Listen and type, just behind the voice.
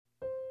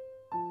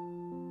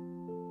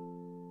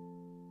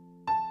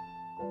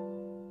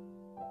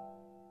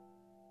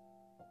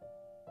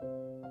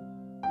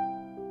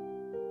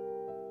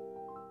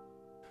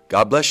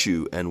God bless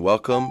you, and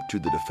welcome to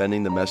the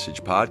Defending the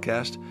Message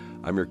podcast.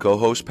 I'm your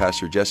co-host,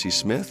 Pastor Jesse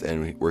Smith,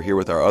 and we're here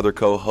with our other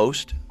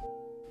co-host.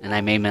 And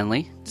I'm Amen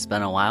Lee. It's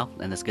been a while,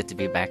 and it's good to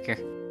be back here.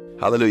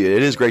 Hallelujah.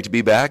 It is great to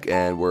be back,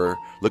 and we're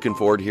looking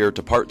forward here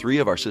to part 3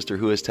 of our sister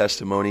Houa's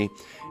testimony.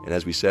 And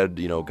as we said,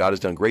 God has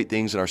done great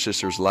things in our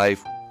sister's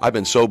life. I've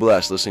been so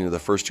blessed listening to the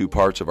first 2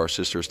 parts of our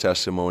sister's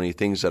testimony,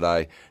 things that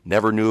I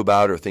never knew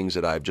about or things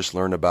that I've just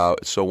learned about.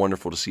 It's so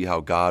wonderful to see how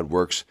God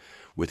works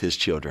with his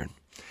children.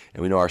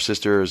 And we know our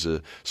sister is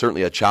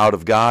certainly a child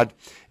of God,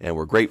 and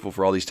we're grateful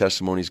for all these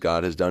testimonies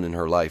God has done in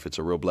her life. It's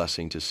a real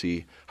blessing to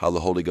see how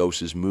the Holy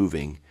Ghost is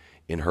moving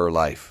in her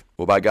life.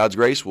 Well, by God's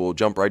grace, we'll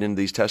jump right into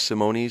these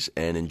testimonies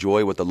and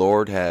enjoy what the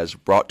Lord has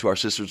brought to our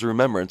sister's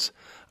remembrance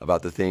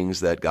about the things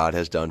that God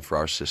has done for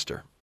our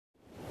sister.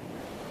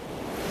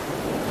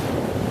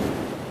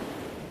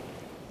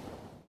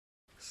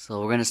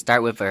 So we're going to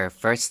start with our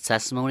first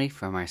testimony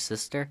from our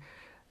sister.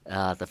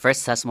 The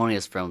first testimony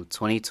is from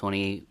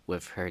 2020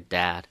 with her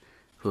dad,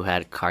 who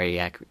had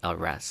cardiac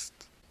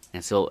arrest.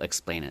 And so we'll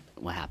explain it,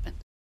 what happened.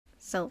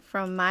 So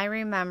from my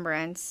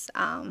remembrance,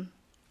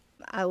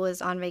 I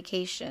was on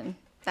vacation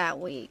that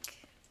week.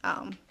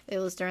 It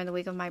was during the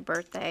week of my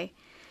birthday.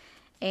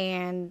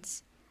 And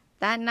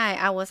that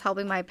night I was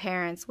helping my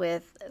parents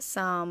with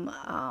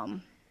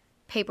some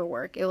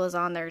paperwork. It was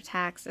on their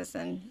taxes,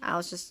 and I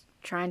was just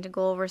trying to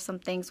go over some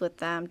things with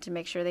them to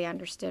make sure they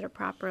understood it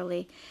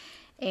properly.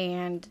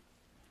 And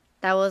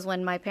that was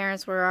when my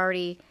parents were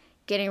already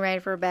getting ready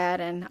for bed,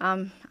 and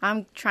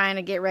I'm trying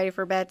to get ready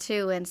for bed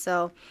too. And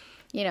so,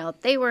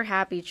 they were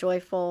happy,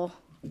 joyful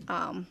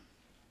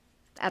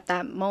at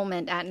that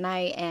moment at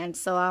night. And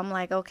so I'm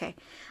like, okay,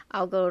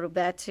 I'll go to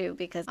bed too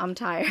because I'm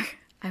tired.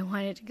 I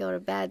wanted to go to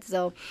bed.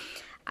 So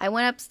I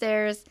went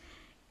upstairs,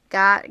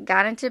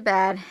 got into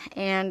bed,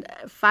 and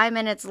 5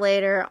 minutes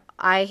later,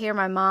 I hear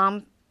my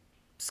mom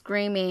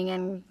screaming,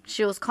 and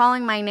she was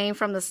calling my name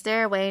from the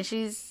stairway, and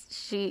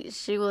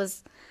she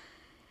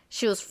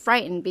was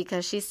frightened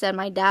because she said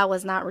my dad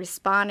was not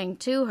responding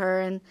to her.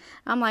 And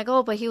I'm like,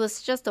 oh, but he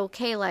was just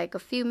okay like a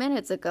few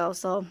minutes ago.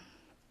 So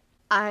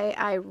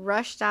I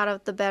rushed out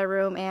of the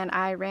bedroom and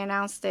I ran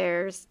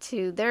downstairs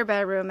to their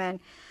bedroom, and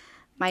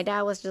my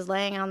dad was just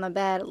laying on the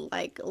bed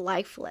like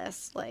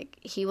lifeless, like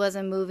he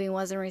wasn't moving,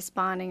 wasn't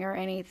responding or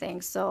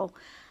anything. So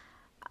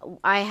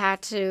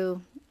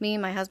me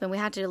and my husband, we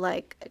had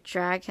to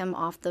drag him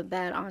off the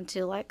bed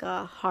onto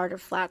a hard or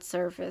flat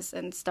surface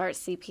and start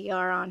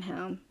CPR on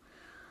him.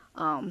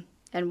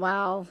 And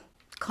while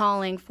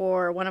calling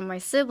for one of my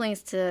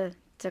siblings to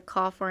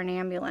call for an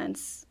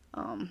ambulance.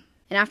 And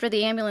after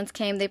the ambulance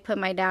came, they put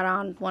my dad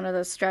on one of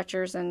those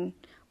stretchers and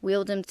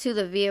wheeled him to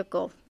the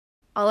vehicle.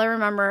 All I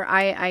remember,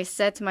 I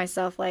said to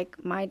myself,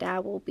 my dad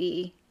will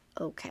be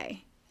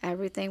okay.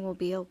 Everything will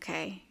be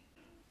okay.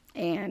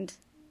 And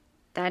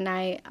that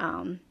night,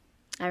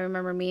 I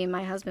remember me and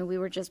my husband, we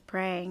were just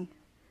praying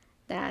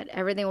that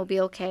everything will be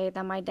okay,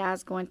 that my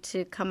dad's going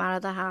to come out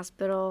of the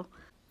hospital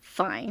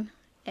fine,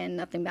 and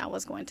nothing bad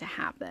was going to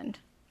happen.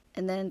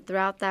 And then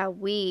throughout that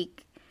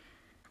week,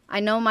 I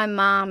know my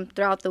mom,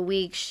 throughout the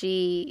week,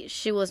 she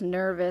was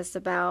nervous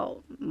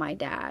about my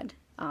dad.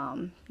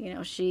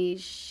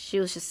 She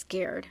was just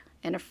scared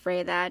and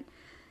afraid that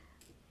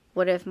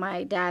what if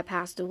my dad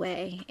passed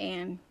away?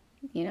 And,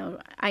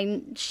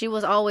 she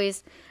was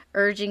always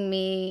urging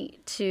me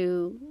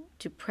to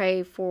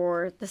pray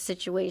for the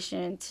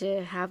situation,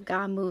 to have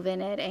God move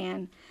in it,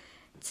 and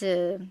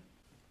to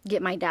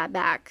get my dad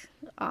back,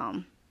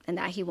 and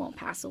that he won't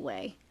pass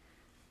away.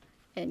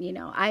 And,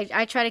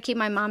 I try to keep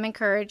my mom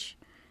encouraged,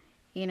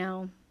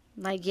 we'll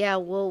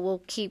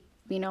keep,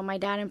 my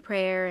dad in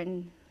prayer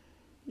and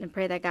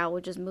pray that God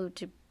will just move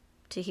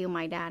to heal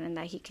my dad and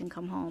that he can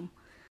come home.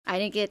 I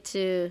didn't get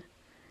to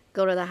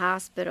go to the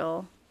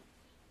hospital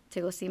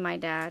to go see my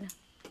dad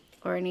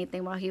or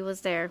anything while he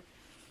was there.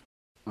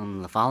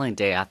 The following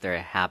day after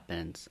it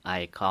happened,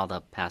 I called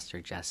up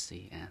Pastor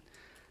Jesse, and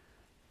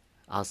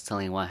I was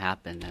telling him what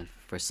happened. And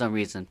for some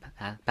reason,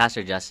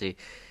 Pastor Jesse,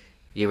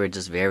 you were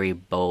just very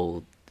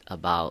bold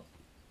about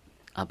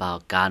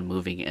God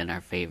moving in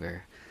our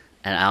favor.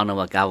 And I don't know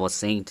what God was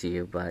saying to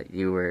you, but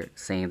you were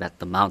saying that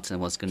the mountain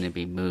was going to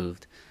be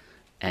moved,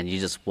 and you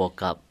just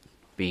woke up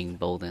being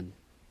bold and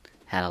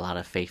had a lot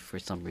of faith for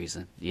some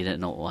reason. You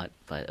didn't know what,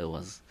 but it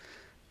was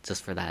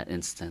just for that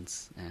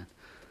instance. And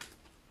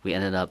we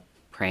ended up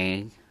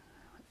praying,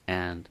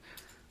 and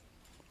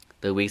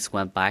the weeks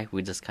went by.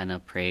 We just kind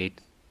of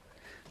prayed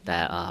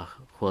that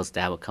Houa's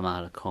dad would come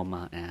out of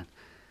coma, and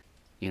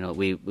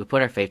we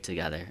put our faith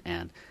together.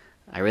 And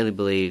I really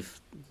believe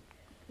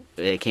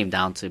it came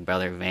down to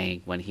Brother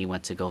Vang when he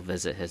went to go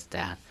visit his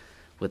dad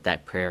with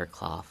that prayer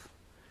cloth.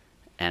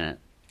 And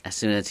as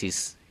soon as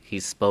he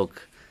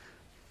spoke,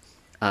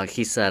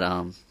 he said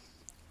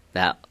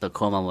that the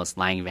coma was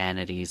lying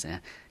vanities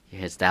and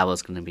his dad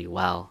was going to be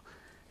well.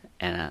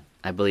 And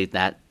I believe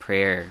that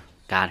prayer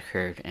God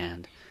heard,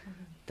 and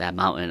that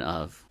mountain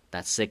of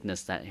that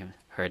sickness that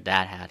her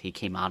dad had, he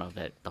came out of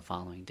it the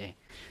following day.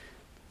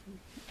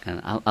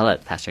 And I'll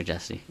let Pastor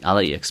Jesse, I'll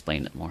let you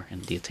explain it more in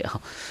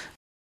detail.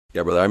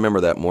 Yeah, brother, I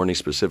remember that morning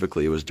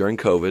specifically. It was during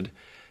COVID,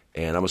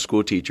 and I'm a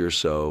school teacher,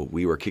 so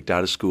we were kicked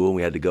out of school, and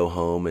we had to go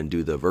home and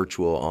do the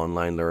virtual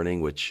online learning,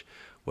 which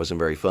wasn't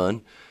very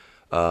fun.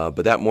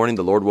 But that morning,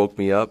 the Lord woke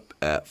me up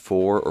at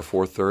 4 or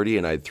 4:30,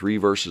 and I had 3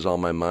 verses on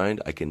my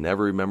mind. I can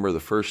never remember the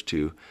first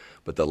 2,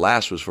 but the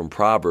last was from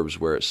Proverbs,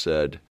 where it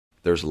said,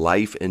 "There's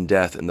life and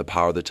death in the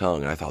power of the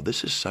tongue." And I thought,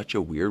 this is such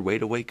a weird way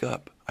to wake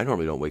up. I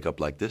normally don't wake up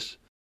like this.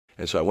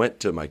 And so I went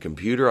to my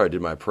computer, I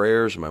did my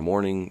prayers, my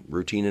morning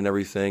routine and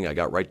everything. I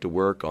got right to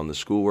work on the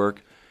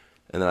schoolwork.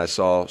 And then I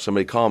saw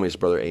somebody call me, his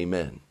brother,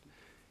 Amen.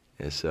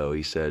 And so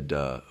he said,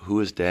 who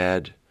is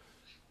Dad?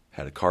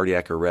 Had a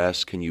cardiac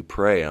arrest. Can you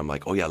pray? And I'm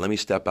like, oh yeah, let me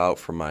step out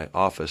from my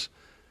office.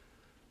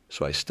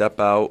 So I step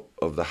out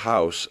of the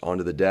house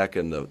onto the deck,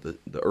 and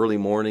the early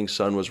morning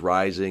sun was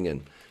rising.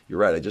 And you're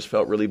right, I just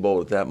felt really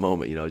bold at that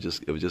moment. You know,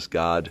 it was just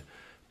God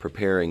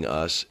preparing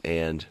us.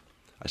 And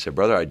I said,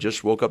 brother, I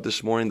just woke up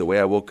this morning. The way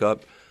I woke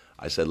up,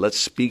 I said, let's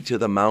speak to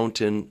the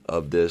mountain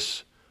of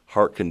this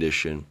heart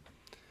condition,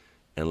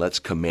 and let's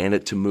command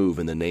it to move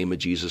in the name of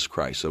Jesus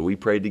Christ. So we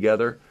prayed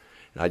together,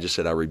 and I just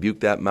said, I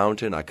rebuke that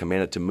mountain, I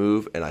command it to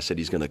move, and I said,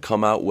 he's going to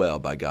come out well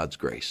by God's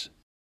grace.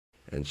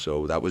 And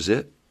so that was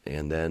it.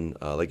 And then,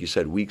 like you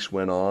said, weeks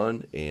went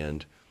on,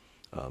 and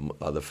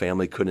the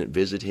family couldn't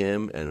visit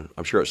him, and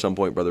I'm sure at some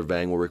point Brother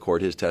Vang will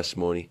record his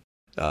testimony.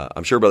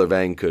 I'm sure Brother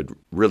Vang could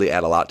really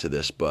add a lot to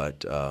this,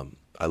 but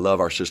I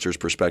love our sister's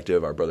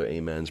perspective, our Brother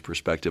Amen's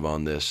perspective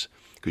on this,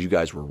 because you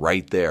guys were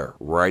right there,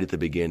 right at the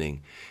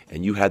beginning,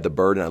 and you had the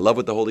burden. I love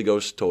what the Holy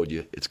Ghost told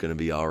you. It's going to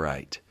be all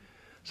right.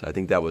 So I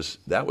think that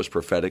was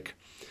prophetic.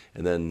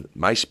 And then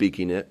my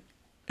speaking it,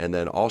 and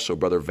then also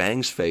Brother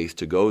Vang's faith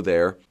to go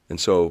there. And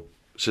so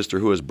Sister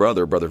Houa's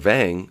brother, Brother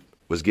Vang,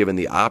 was given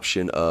the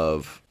option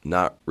of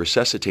not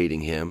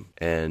resuscitating him,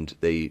 and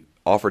they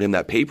offered him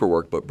that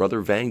paperwork, but Brother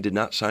Vang did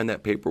not sign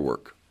that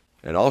paperwork.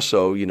 And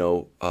also, you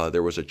know,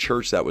 there was a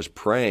church that was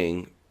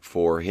praying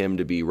for him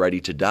to be ready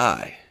to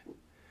die.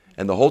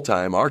 And the whole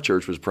time, our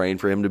church was praying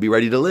for him to be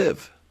ready to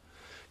live,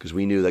 because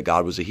we knew that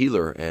God was a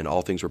healer and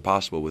all things were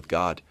possible with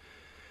God.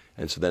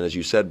 And so then, as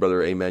you said,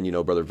 Brother Amen, you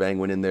know, Brother Vang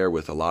went in there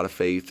with a lot of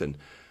faith, and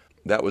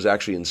that was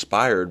actually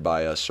inspired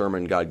by a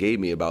sermon God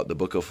gave me about the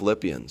book of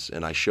Philippians.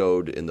 And I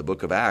showed in the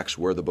book of Acts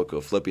where the book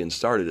of Philippians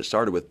started. It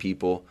started with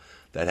people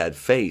that had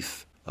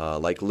faith,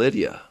 like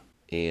Lydia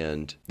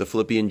and the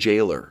Philippian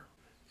jailer.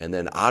 And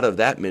then out of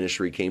that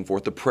ministry came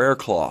forth the prayer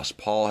cloths.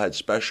 Paul had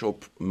special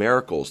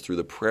miracles through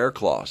the prayer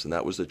cloths, and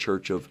that was the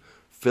church of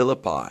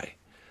Philippi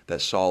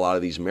that saw a lot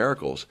of these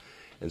miracles.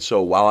 And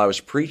so while I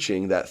was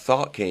preaching, that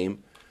thought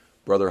came.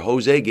 Brother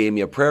Jose gave me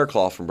a prayer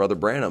cloth from Brother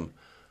Branham.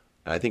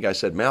 I think I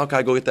said,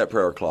 Malachi, go get that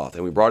prayer cloth.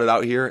 And we brought it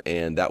out here,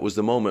 and that was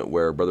the moment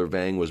where Brother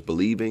Vang was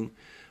believing,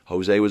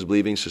 Jose was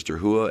believing, Sister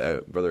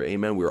Houa, Brother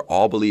Amen. We were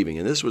all believing.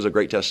 And this was a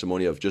great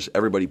testimony of just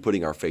everybody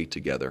putting our faith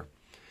together.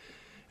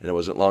 And it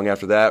wasn't long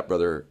after that,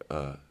 Brother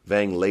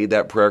Vang laid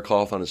that prayer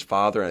cloth on his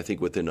father, and I think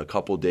within a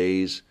couple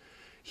days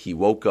he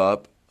woke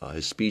up.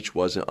 His speech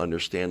wasn't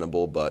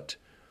understandable, but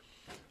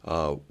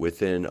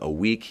within a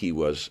week he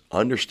was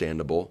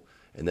understandable.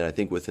 And then I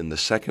think within the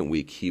second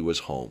week he was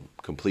home,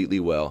 completely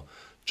well.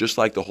 Just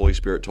like the Holy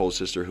Spirit told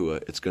Sister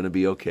Houa, it's going to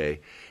be okay.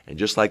 And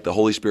just like the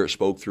Holy Spirit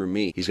spoke through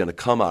me, he's going to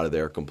come out of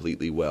there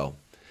completely well.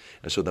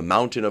 And so the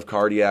mountain of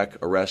cardiac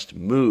arrest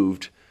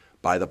moved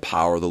by the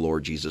power of the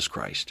Lord Jesus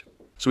Christ.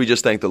 So we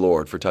just thank the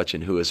Lord for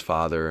touching Houa's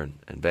father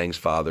and Vang's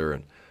father.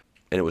 And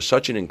it was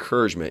such an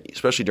encouragement,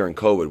 especially during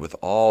COVID, with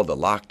all the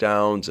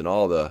lockdowns and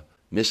all the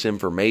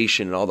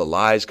misinformation and all the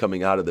lies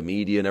coming out of the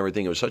media and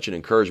everything. It was such an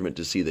encouragement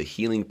to see the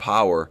healing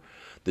power,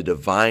 the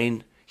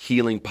divine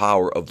healing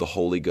power of the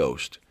Holy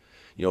Ghost.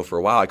 You know, for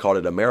a while I called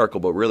it a miracle,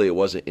 but really it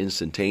wasn't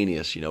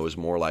instantaneous. You know, it was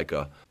more like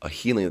a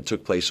healing that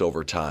took place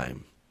over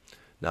time.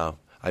 Now,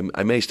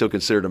 I may still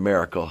consider it a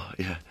miracle,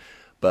 yeah,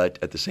 but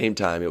at the same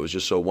time, it was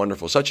just so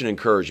wonderful. Such an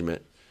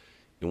encouragement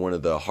in one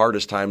of the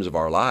hardest times of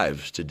our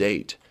lives to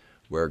date,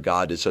 where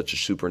God did such a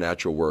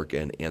supernatural work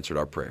and answered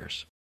our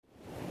prayers.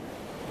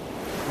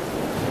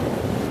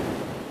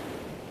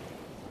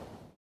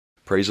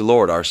 Praise the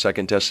Lord. Our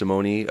second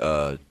testimony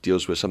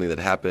deals with something that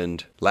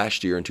happened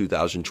last year in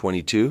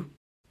 2022.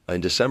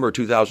 In December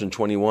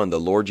 2021, the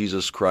Lord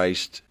Jesus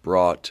Christ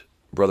brought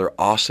Brother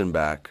Austin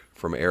back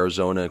from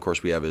Arizona. Of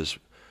course, we have his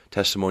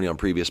testimony on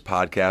previous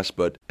podcasts,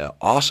 but an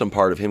awesome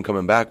part of him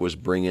coming back was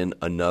bringing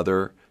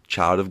another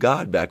child of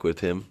God back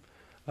with him,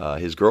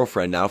 his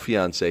girlfriend, now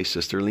fiancée,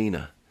 Sister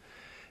Lena.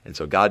 And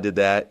so God did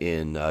that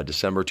in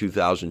December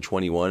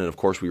 2021. And of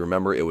course, we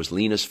remember it was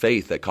Lena's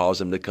faith that caused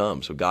him to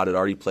come. So God had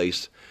already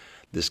placed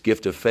this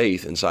gift of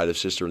faith inside of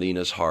Sister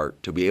Lena's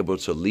heart to be able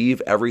to leave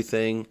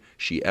everything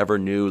she ever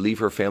knew, leave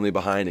her family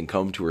behind, and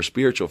come to her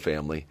spiritual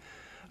family,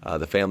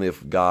 the family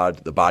of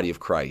God, the body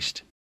of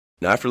Christ.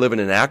 Now, after living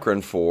in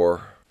Akron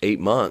for 8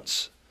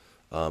 months,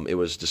 it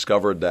was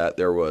discovered that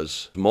there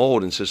was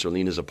mold in Sister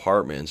Lena's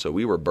apartment. And so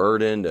we were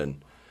burdened,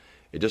 and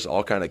it just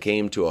all kind of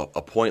came to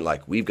a point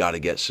like, we've got to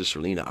get Sister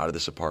Lena out of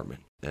this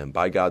apartment. And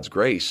by God's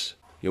grace,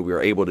 we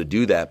were able to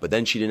do that, but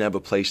then she didn't have a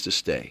place to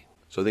stay.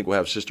 So I think we'll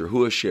have Sister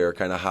Houa share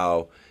kind of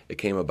how it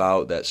came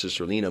about that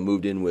Sister Lena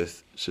moved in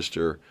with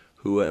Sister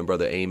Houa and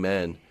Brother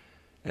Amen,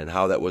 and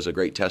how that was a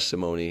great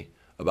testimony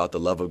about the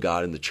love of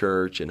God in the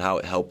church and how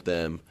it helped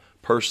them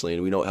personally.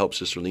 And we know it helped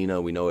Sister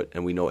Lena, we know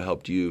it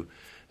helped you.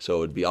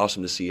 So it'd be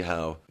awesome to see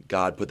how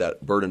God put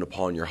that burden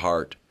upon your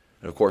heart.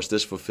 And of course,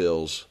 this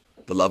fulfills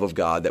the love of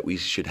God that we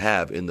should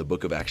have in the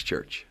Book of Acts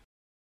Church.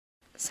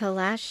 So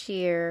last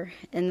year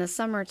in the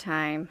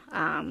summertime,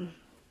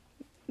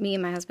 me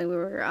and my husband, we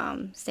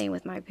were staying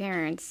with my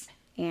parents.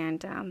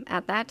 And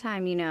at that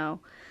time,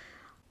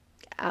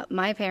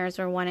 my parents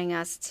were wanting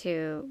us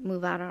to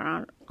move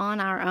out on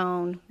our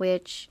own,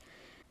 which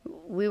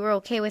we were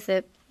okay with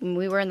it.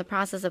 We were in the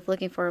process of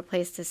looking for a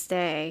place to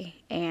stay.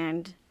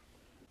 And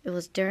it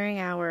was during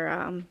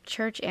our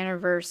church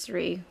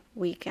anniversary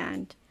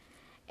weekend.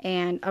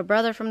 And a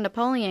brother from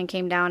Napoleon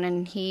came down,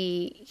 and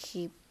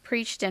he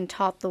preached and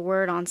taught the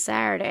word on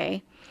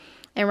Saturday.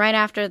 And right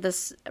after the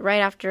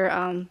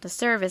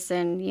service,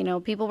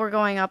 and people were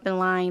going up in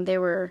line. They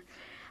were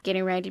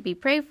getting ready to be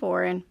prayed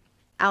for, and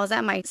I was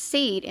at my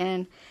seat,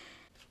 and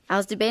I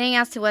was debating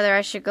as to whether I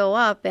should go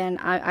up, and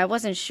I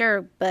wasn't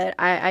sure, but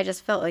I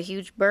just felt a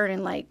huge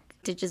burden, like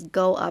to just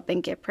go up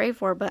and get prayed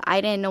for, but I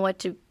didn't know what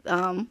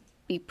to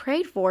be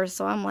prayed for,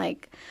 so I'm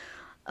like,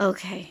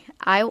 okay,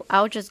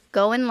 I'll just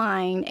go in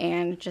line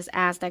and just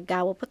ask that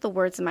God will put the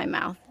words in my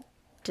mouth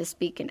to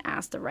speak and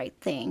ask the right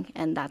thing,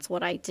 and that's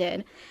what I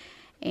did.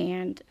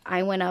 And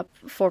I went up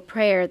for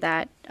prayer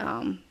that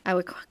I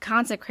would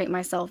consecrate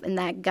myself and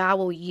that God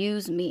will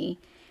use me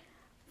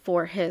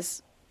for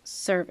his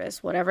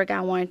service, whatever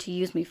God wanted to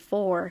use me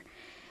for.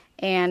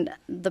 And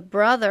the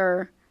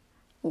brother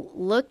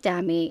looked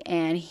at me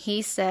and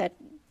he said,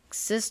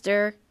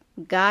 "Sister,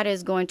 God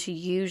is going to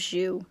use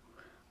you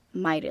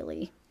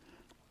mightily."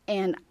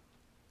 And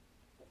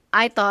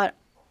I thought,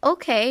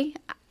 okay,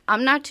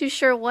 I'm not too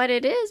sure what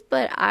it is,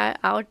 but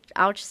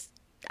I'll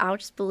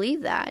just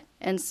believe that.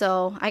 And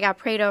so I got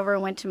prayed over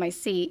and went to my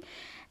seat.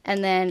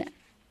 And then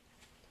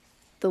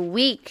the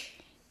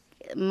week,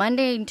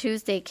 Monday and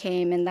Tuesday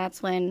came, and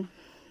that's when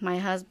my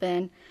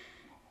husband,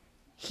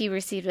 he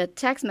received a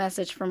text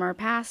message from our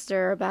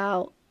pastor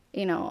about,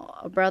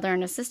 a brother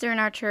and a sister in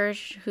our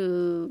church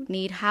who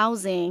need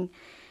housing.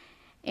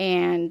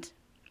 And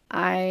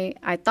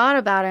I thought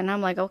about it, and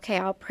I'm like, okay,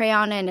 I'll pray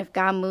on it, and if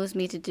God moves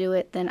me to do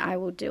it, then I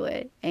will do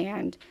it.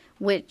 And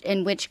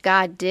in which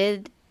God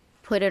did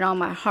put it on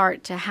my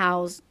heart to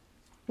house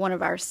one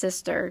of our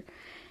sister,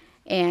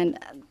 and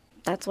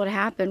that's what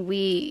happened.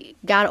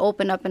 God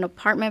opened up an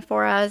apartment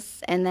for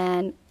us, and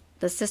then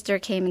the sister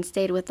came and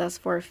stayed with us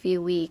for a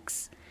few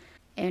weeks,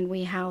 and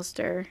we housed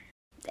her.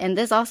 And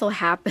this also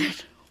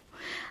happened.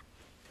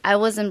 I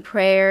was in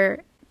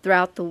prayer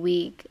throughout the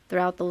week,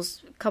 throughout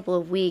those couple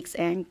of weeks,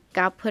 and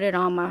God put it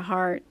on my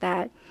heart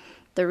that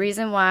the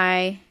reason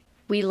why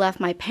we left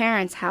my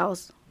parents'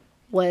 house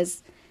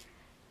was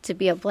to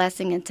be a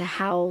blessing and to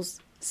house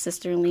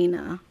Sister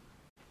Lena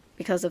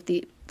because of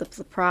the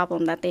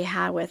problem that they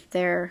had with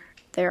their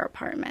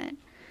apartment.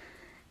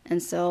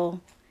 And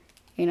so,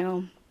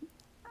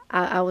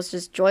 I was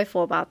just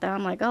joyful about that.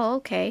 I'm like, oh,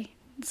 okay.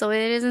 So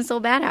it isn't so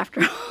bad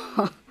after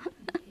all.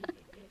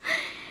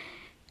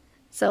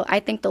 So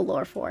I thank the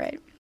Lord for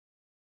it.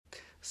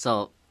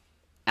 So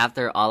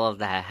after all of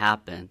that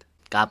happened,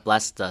 God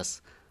blessed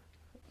us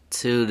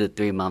 2 to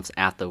 3 months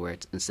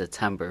afterwards in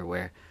September,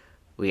 where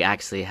we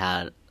actually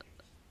had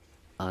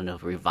a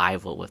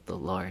revival with the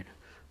Lord,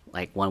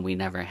 like one we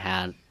never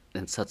had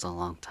in such a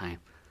long time.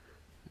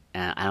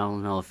 And I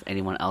don't know if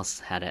anyone else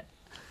had it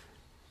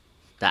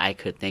that I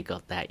could think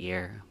of that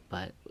year,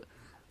 but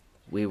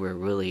we were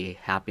really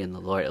happy in the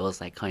Lord. It was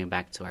like coming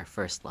back to our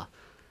first love.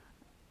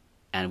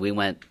 And we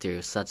went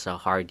through such a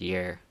hard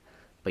year,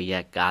 but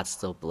yet God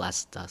still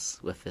blessed us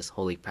with his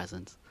holy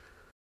presence.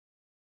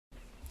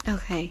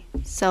 Okay,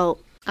 so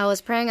I was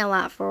praying a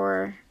lot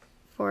for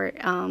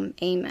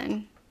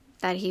Amen,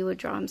 that he would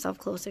draw himself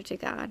closer to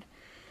God,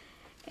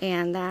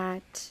 and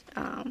that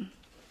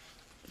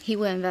he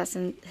would invest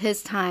in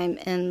his time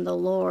in the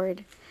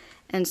Lord.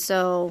 And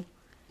so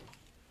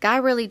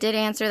God really did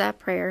answer that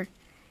prayer.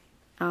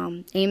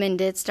 Amen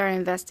did start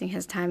investing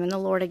his time in the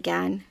Lord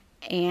again.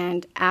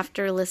 And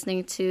after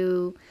listening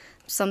to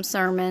some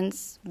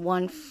sermons,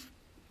 one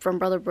from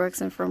Brother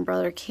Brooks and from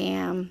Brother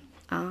Cam,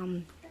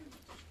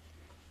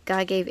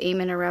 God gave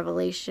Amen a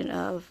revelation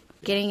of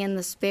getting in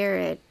the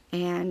Spirit.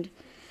 And,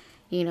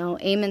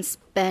 Amen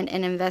spent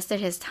and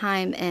invested his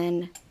time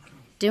in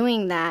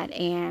doing that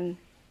and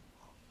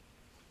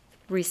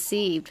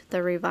received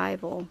the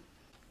revival.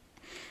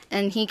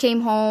 And he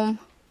came home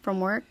from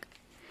work,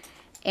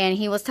 and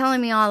he was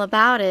telling me all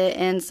about it.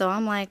 And so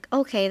I'm like,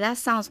 okay, that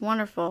sounds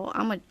wonderful.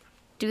 I'm going to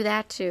do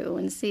that too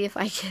and see if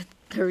I get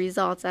the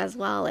results as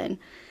well. And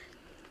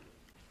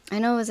I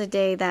know it was a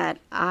day that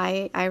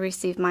I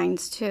received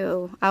mines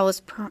too. I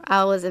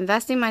was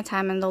investing my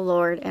time in the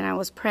Lord, and I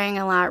was praying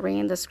a lot,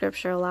 reading the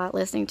scripture a lot,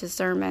 listening to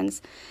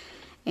sermons.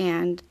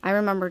 And I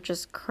remember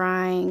just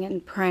crying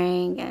and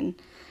praying and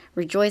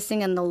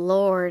rejoicing in the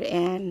Lord.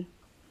 And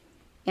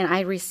And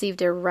I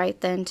received it right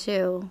then,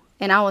 too.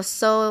 And I was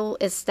so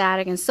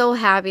ecstatic and so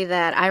happy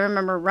that I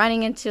remember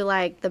running into,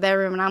 like, the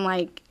bedroom, and I'm,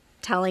 like,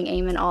 telling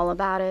Eamon all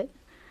about it.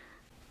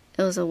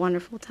 It was a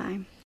wonderful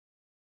time.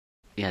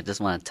 Yeah, I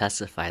just want to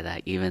testify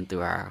that even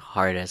through our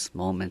hardest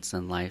moments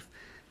in life,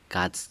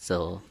 God is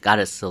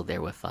still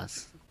there with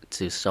us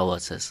to show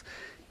us His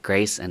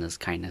grace and His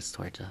kindness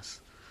towards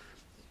us.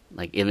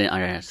 Like, even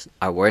under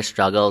our worst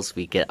struggles,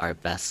 we get our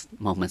best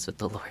moments with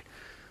the Lord.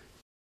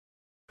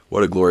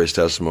 What a glorious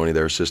testimony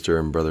there, sister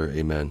and brother.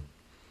 Amen.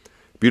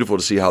 Beautiful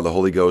to see how the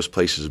Holy Ghost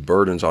places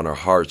burdens on our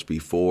hearts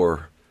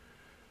before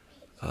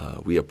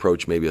we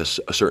approach maybe a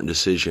certain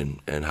decision,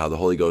 and how the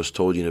Holy Ghost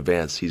told you in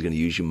advance He's going to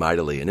use you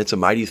mightily. And it's a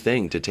mighty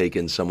thing to take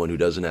in someone who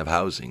doesn't have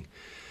housing.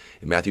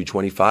 In Matthew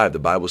 25, the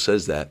Bible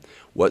says that,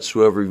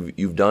 whatsoever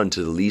you've done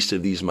to the least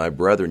of these my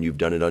brethren, you've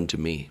done it unto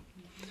me.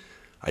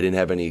 I didn't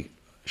have any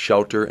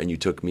shelter, and you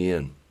took me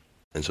in.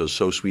 And so it's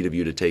so sweet of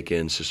you to take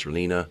in Sister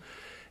Lena.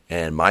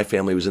 And my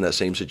family was in that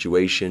same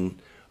situation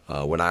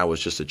when I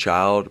was just a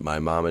child. My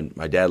mom and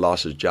my dad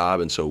lost his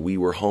job, and so we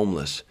were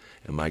homeless.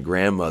 And my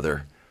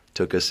grandmother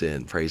took us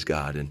in, praise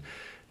God. And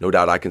no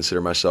doubt I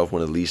consider myself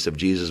one of the least of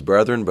Jesus'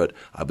 brethren, but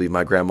I believe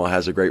my grandma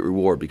has a great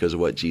reward because of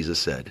what Jesus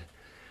said.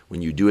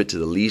 When you do it to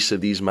the least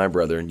of these my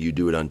brethren, you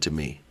do it unto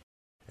me.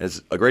 And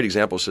it's a great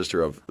example,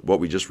 sister, of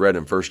what we just read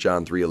in 1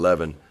 John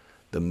 3:11.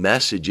 The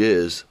message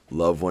is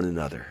love one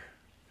another.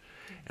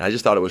 And I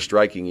just thought it was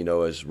striking,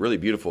 as really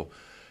beautiful.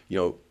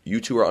 You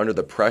two are under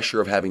the pressure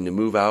of having to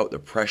move out, the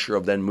pressure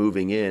of then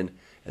moving in,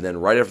 and then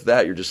right after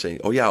that, you're just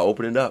saying, oh yeah,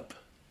 open it up.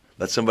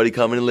 Let somebody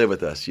come in and live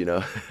with us,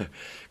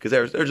 Because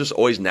there's just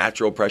always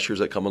natural pressures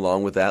that come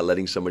along with that,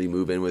 letting somebody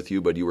move in with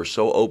you, but you were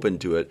so open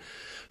to it.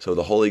 So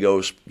the Holy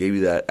Ghost gave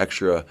you that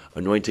extra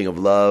anointing of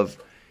love.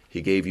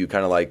 He gave you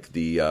kind of like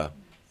He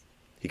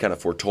kind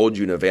of foretold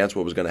you in advance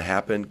what was going to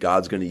happen.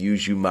 God's going to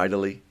use you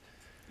mightily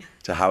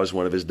to house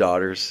one of His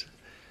daughters.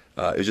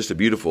 It was just a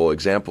beautiful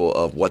example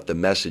of what the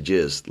message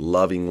is,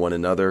 loving one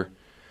another.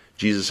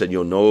 Jesus said,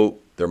 you'll know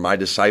they're my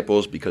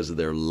disciples because of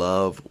their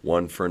love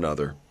one for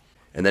another.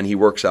 And then He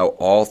works out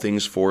all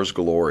things for His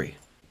glory.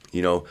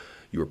 You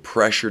were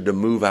pressured to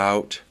move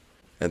out,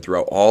 and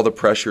throughout all the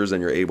pressures,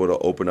 then you're able to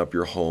open up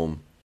your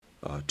home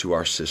to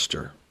our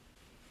sister.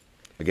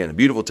 Again, a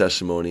beautiful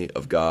testimony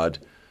of God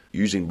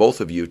using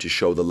both of you to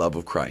show the love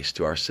of Christ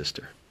to our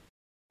sister.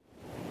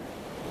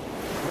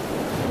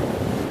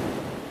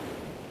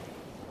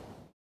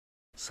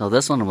 So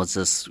this one was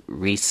just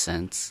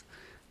recent,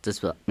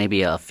 just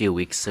maybe a few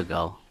weeks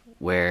ago,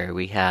 where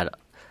we had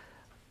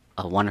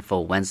a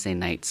wonderful Wednesday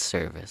night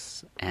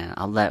service. And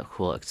I'll let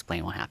Houa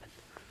explain what happened.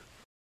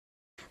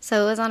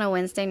 So it was on a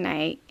Wednesday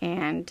night,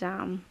 and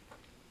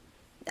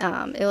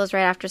it was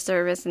right after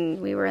service,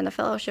 and we were in the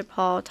fellowship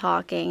hall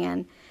talking,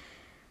 and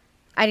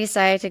I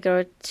decided to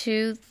go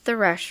to the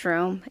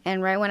restroom,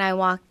 and right when I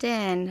walked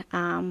in,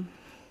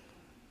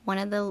 one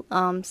of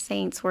the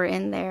saints were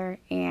in there,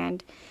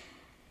 and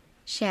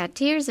she had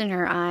tears in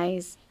her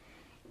eyes,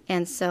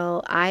 and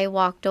so I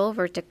walked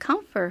over to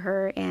comfort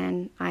her,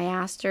 and I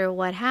asked her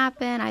what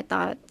happened. I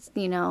thought,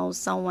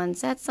 someone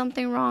said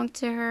something wrong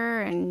to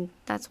her, and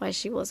that's why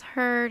she was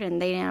hurt,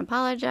 and they didn't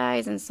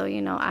apologize, and so,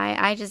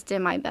 I just did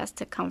my best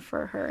to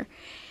comfort her,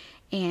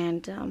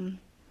 and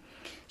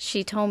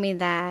she told me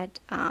that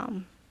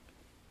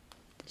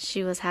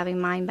she was having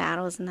mind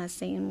battles and that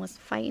Satan was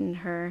fighting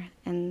her,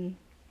 and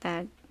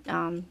that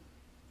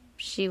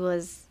she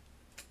was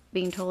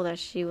being told that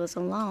she was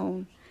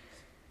alone.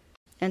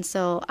 And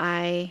so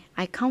I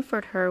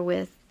comfort her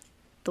with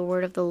the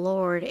word of the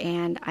Lord,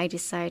 and I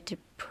decided to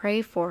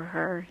pray for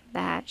her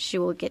that she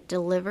will get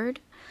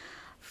delivered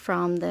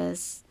from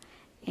this,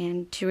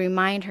 and to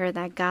remind her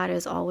that God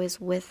is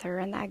always with her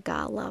and that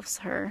God loves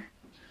her,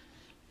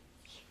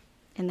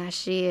 and that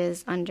she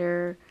is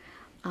under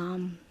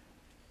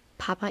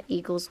Papa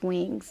Eagle's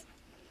wings.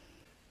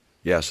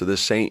 Yeah, so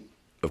this saint,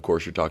 of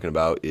course, you're talking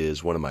about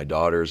is one of my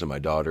daughters, and my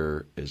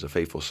daughter is a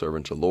faithful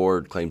servant to the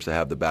Lord, claims to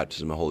have the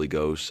baptism of the Holy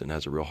Ghost, and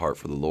has a real heart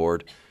for the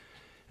Lord.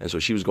 And so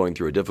she was going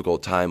through a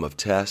difficult time of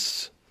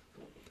tests,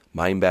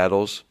 mind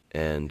battles,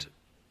 and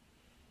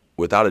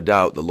without a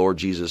doubt, the Lord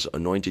Jesus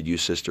anointed you,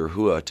 Sister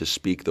Houa, to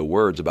speak the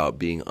words about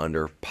being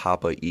under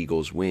Papa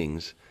Eagle's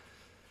wings.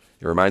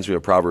 It reminds me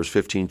of Proverbs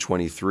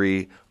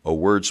 15:23, a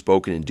word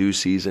spoken in due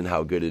season,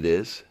 how good it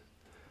is.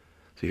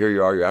 So here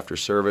you are, you're after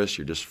service,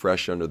 you're just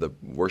fresh under the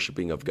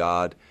worshiping of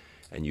God,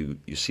 and you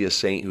see a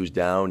saint who's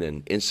down,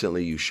 and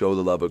instantly you show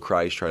the love of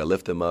Christ, try to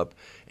lift them up,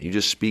 and you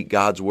just speak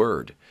God's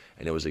word.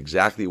 And it was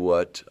exactly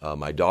what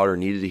my daughter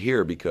needed to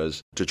hear,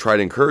 because to try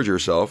to encourage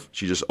herself,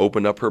 she just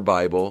opened up her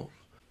Bible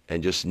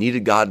and just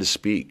needed God to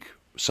speak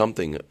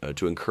something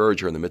to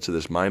encourage her in the midst of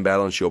this mind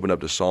battle, and she opened up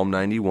to Psalm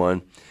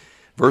 91,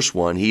 verse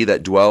 1, he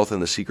that dwelleth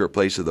in the secret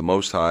place of the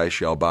Most High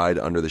shall abide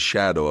under the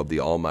shadow of the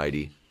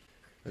Almighty.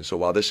 And so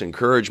while this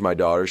encouraged my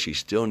daughter, she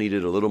still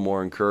needed a little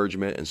more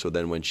encouragement. And so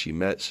then when she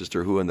met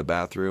Sister Houa in the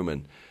bathroom,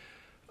 and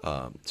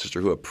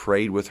Sister Houa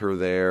prayed with her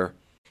there,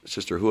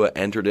 Sister Houa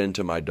entered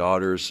into my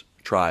daughter's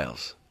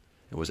trials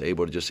and was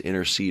able to just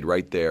intercede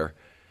right there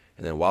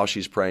And then while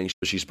she's praying,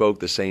 she spoke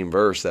the same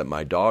verse that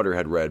my daughter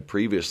had read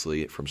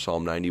previously from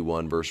Psalm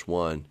 91, verse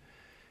 1.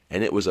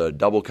 And it was a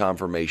double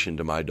confirmation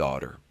to my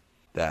daughter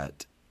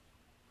that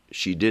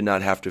she did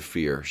not have to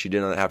fear. She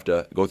did not have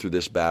to go through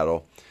this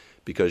battle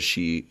because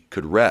she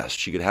could rest.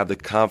 She could have the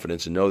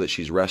confidence and know that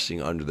she's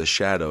resting under the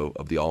shadow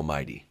of the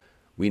Almighty.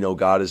 We know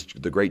God is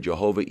the great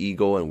Jehovah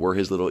eagle, and we're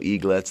his little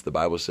eaglets. The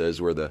Bible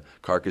says where the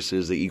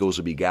carcasses, the eagles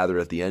will be gathered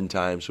at the end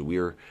time. So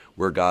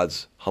we're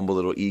God's humble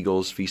little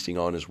eagles feasting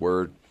on his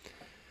word.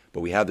 But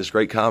we have this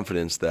great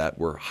confidence that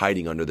we're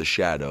hiding under the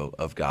shadow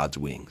of God's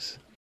wings.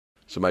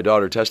 So my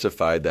daughter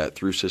testified that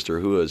through Sister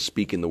Houa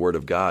speaking the word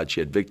of God, she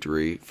had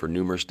victory for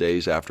numerous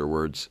days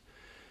afterwards.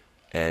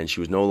 And she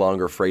was no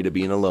longer afraid of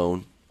being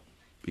alone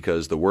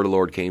because the word of the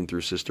Lord came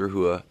through Sister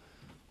Houa,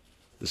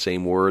 the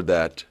same word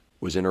that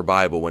was in her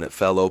Bible when it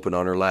fell open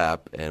on her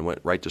lap and went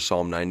right to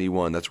Psalm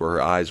 91. That's where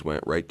her eyes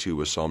went right to,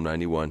 was Psalm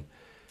 91.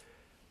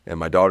 And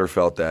my daughter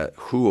felt that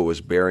Houa was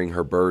bearing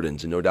her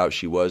burdens, and no doubt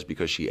she was,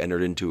 because she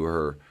entered into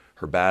her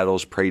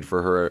battles, prayed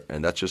for her,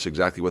 and that's just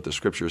exactly what the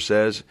scripture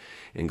says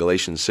in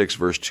Galatians 6,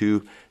 verse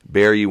 2,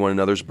 bear ye one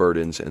another's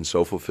burdens, and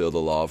so fulfill the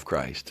law of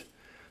Christ.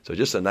 So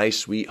just a nice,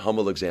 sweet,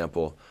 humble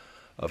example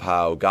of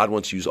how God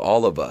wants to use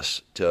all of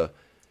us to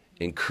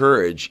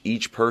encourage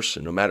each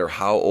person, no matter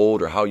how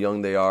old or how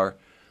young they are,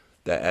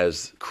 that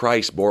as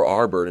Christ bore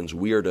our burdens,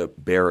 we are to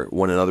bear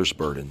one another's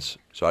burdens.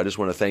 So I just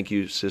want to thank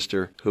you,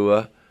 Sister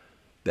Houa,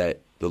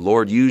 that the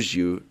Lord used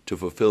you to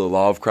fulfill the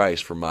law of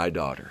Christ for my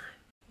daughter.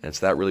 And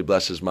so that really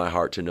blesses my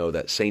heart to know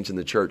that saints in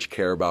the church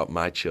care about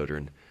my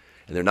children.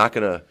 And they're not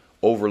going to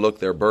overlook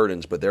their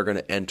burdens, but they're going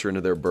to enter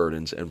into their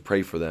burdens and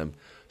pray for them.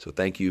 So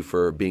thank you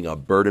for being a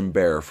burden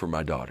bearer for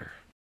my daughter.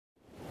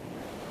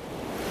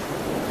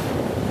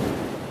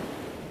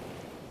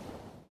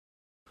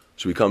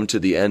 So we come to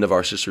the end of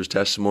our sister's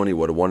testimony.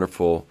 What a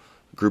wonderful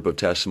group of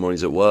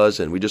testimonies it was.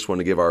 And we just want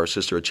to give our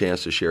sister a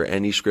chance to share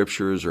any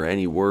scriptures or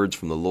any words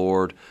from the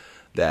Lord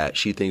that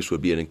she thinks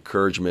would be an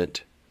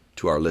encouragement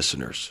to our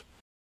listeners.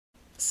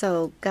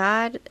 So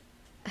God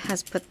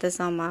has put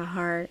this on my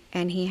heart,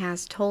 and he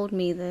has told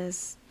me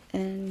this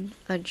in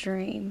a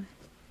dream.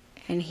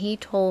 And he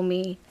told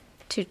me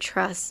to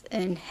trust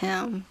in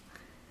him,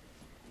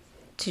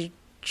 to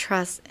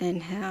trust in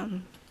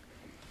him,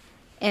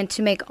 and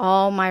to make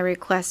all my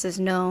requests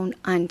known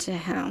unto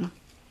him.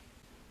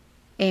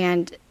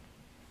 And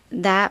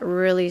that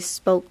really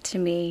spoke to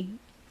me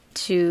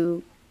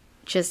to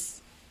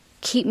just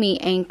keep me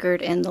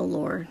anchored in the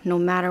Lord, no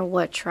matter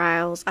what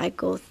trials I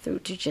go through,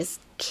 to just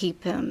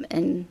keep him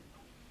in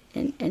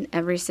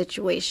every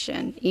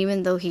situation.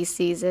 Even though he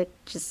sees it,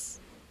 just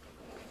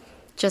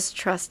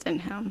trust in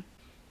him.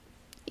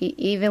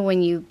 Even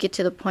when you get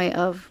to the point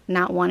of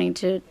not wanting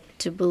to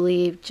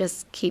believe,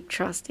 just keep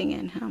trusting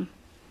in him.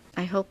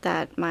 I hope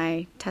that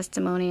my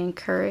testimony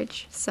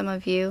encouraged some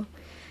of you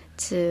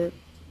to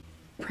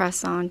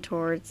press on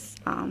towards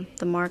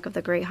the mark of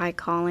the great high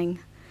calling.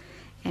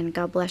 And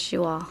God bless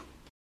you all.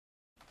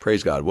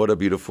 Praise God. What a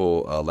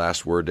beautiful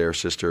last word there,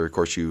 sister. Of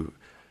course, you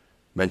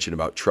mentioned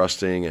about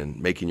trusting and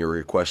making your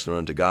request known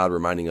unto God,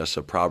 reminding us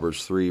of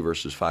Proverbs 3,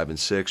 verses 5 and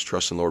 6.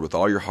 Trust in the Lord with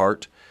all your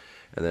heart.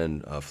 And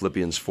then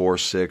Philippians 4,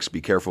 6, be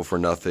careful for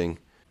nothing,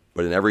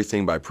 but in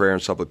everything by prayer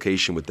and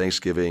supplication with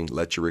thanksgiving,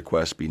 let your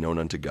requests be known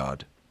unto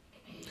God.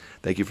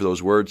 Thank you for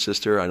those words,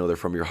 sister. I know they're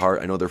from your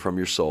heart. I know they're from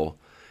your soul.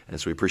 And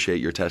so we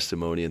appreciate your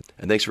testimony. And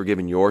thanks for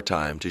giving your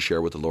time to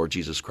share what the Lord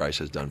Jesus Christ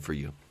has done for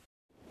you.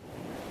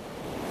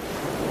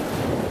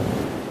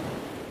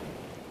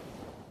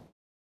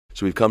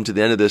 So we've come to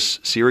the end of this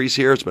series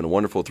here. It's been a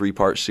wonderful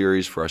 3-part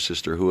series for our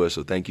sister Houa.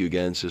 So thank you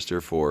again, sister,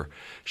 for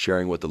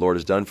sharing what the Lord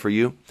has done for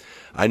you.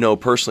 I know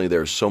personally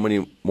there's so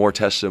many more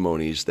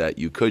testimonies that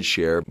you could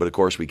share, but of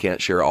course we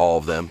can't share all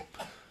of them.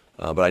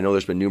 But I know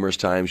there's been numerous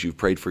times you've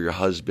prayed for your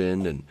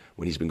husband, and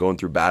when he's been going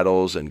through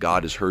battles and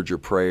God has heard your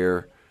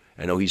prayer.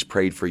 I know he's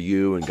prayed for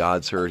you and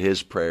God's heard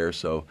his prayer.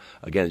 So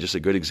again, just a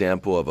good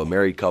example of a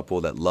married couple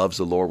that loves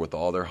the Lord with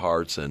all their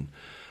hearts and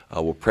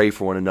will pray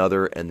for one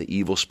another, and the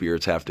evil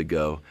spirits have to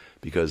go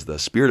because the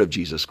Spirit of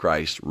Jesus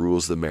Christ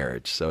rules the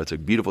marriage. So it's a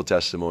beautiful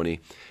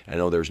testimony. I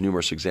know there's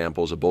numerous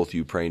examples of both of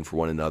you praying for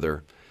one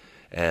another,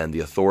 and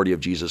the authority of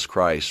Jesus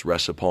Christ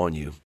rests upon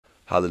you.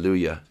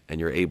 Hallelujah. And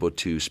you're able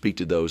to speak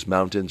to those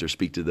mountains or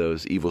speak to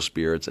those evil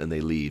spirits, and they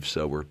leave.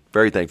 So we're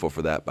very thankful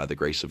for that by the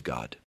grace of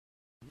God.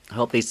 I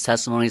hope these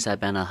testimonies have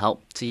been a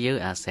help to you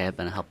as they have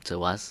been a help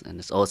to us. And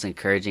it's always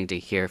encouraging to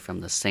hear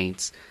from the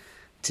saints,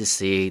 to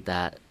see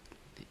that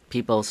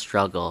people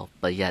struggle,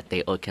 but yet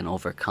they can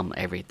overcome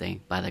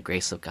everything by the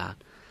grace of God.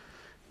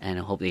 And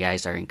I hope you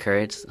guys are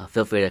encouraged.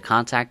 Feel free to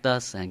contact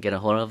us and get a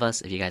hold of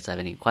us if you guys have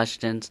any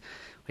questions,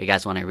 or you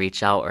guys want to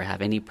reach out or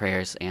have any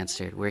prayers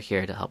answered. We're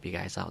here to help you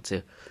guys out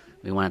too.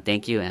 We want to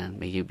thank you, and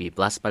may you be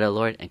blessed by the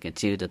Lord and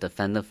continue to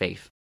defend the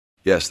faith.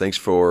 Yes, thanks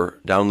for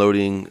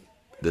downloading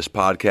this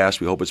podcast.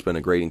 We hope it's been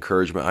a great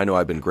encouragement. I know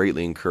I've been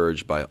greatly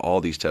encouraged by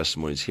all these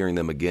testimonies, hearing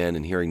them again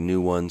and hearing new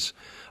ones.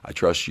 I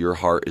trust your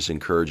heart is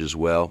encouraged as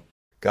well.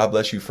 God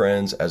bless you,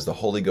 friends, as the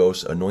Holy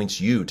Ghost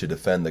anoints you to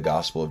defend the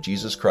gospel of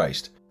Jesus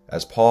Christ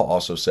As Paul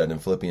also said in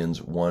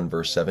Philippians 1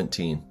 verse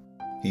 17,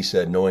 he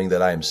said, knowing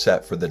that I am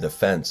set for the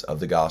defense of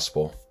the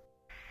gospel.